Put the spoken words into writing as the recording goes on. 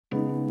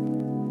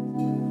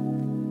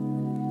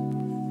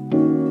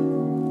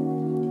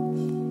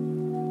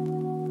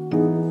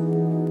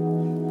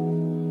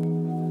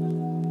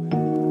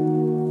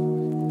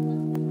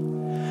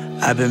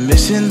I've been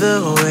missing the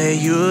way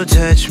you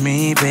touch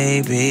me,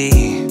 baby.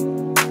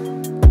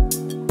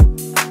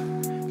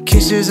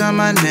 Kisses on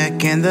my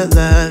neck and the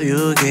love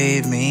you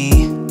gave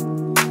me.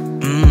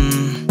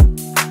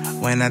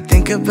 When I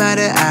think about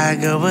it, I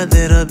go a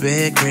little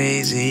bit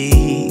crazy.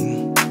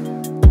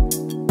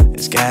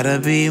 It's gotta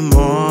be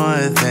more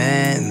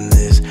than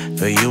this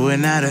for you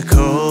and I to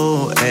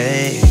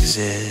coexist.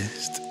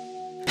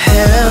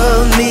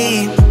 Help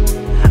me,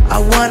 I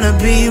wanna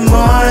be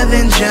more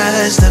than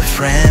just a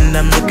friend.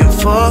 I'm looking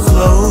for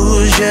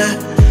closure,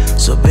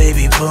 so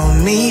baby pull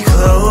me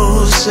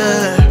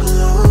closer.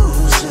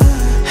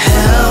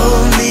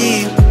 Help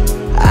me,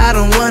 I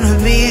don't wanna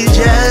be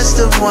just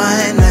a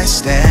one-night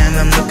stand.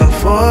 I'm looking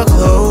for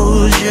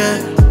closure,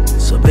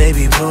 so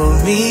baby pull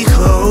me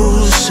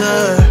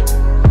closer.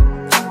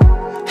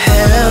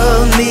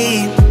 Help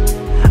me,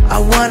 I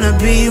wanna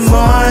be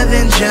more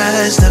than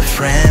just a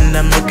friend.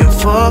 I'm looking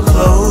for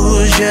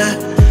closure,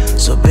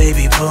 so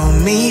baby pull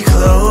me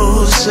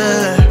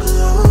closer.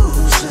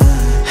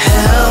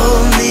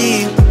 Help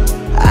me,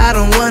 I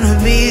don't wanna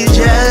be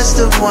just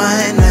a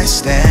one-night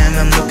stand.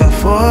 I'm looking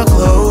for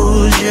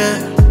closure,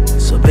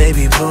 so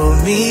baby pull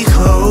me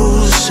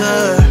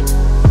closer.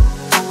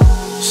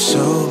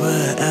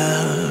 Sober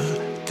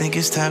up, think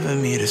it's time for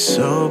me to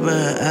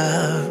sober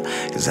up,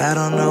 'cause I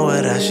don't know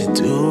what I should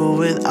do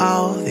with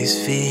all these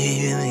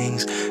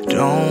feelings.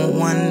 Don't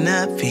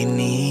wanna be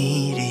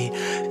needy,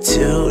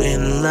 too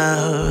in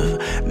love.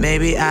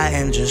 Maybe I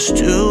am just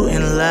too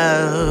in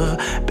love.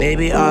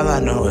 Baby, all I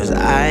know is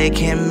I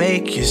can't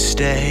make you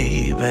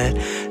stay, but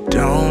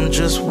don't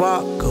just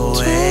walk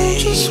away.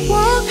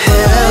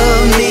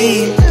 Help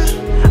me,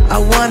 I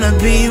wanna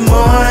be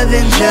more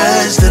than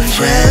just a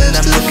friend.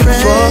 I'm looking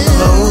for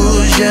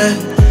closure,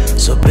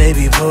 so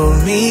baby pull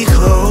me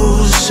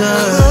closer.